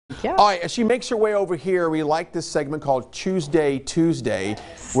Yeah. All right, as she makes her way over here, we like this segment called Tuesday,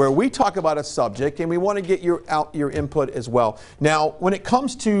 where we talk about a subject and we want to get your input as well. Now, when it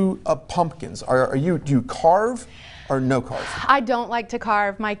comes to pumpkins, do you carve or no carve? I don't like to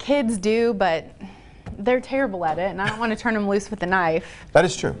carve. My kids do, but they're terrible at it, and I don't want to turn them loose with a knife. That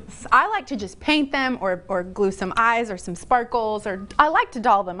is true. I like to just paint them or glue some eyes or some sparkles, or I like to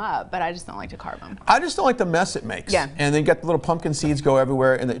doll them up, but I just don't like to carve them. I just don't like the mess it makes. Yeah. And then you got the little pumpkin seeds go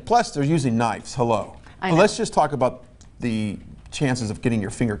everywhere, and plus they're using knives. Hello. I know. Let's just talk about the chances of getting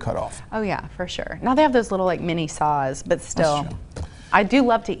your finger cut off. Oh yeah, for sure. Now they have those little like mini saws, but still. That's true. I do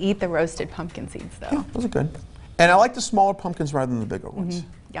love to eat the roasted pumpkin seeds though. Yeah, those are good. And I like the smaller pumpkins rather than the bigger ones.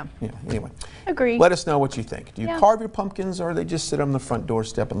 Yeah. Yeah, anyway. Agree. Let us know what you think. Do you Yeah. carve your pumpkins or they just sit on the front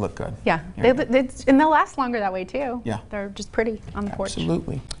doorstep and look good? Yeah, and they'll last longer that way too. Yeah. They're just pretty on the porch.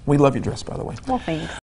 Absolutely. We love your dress, by the way. Well, thanks.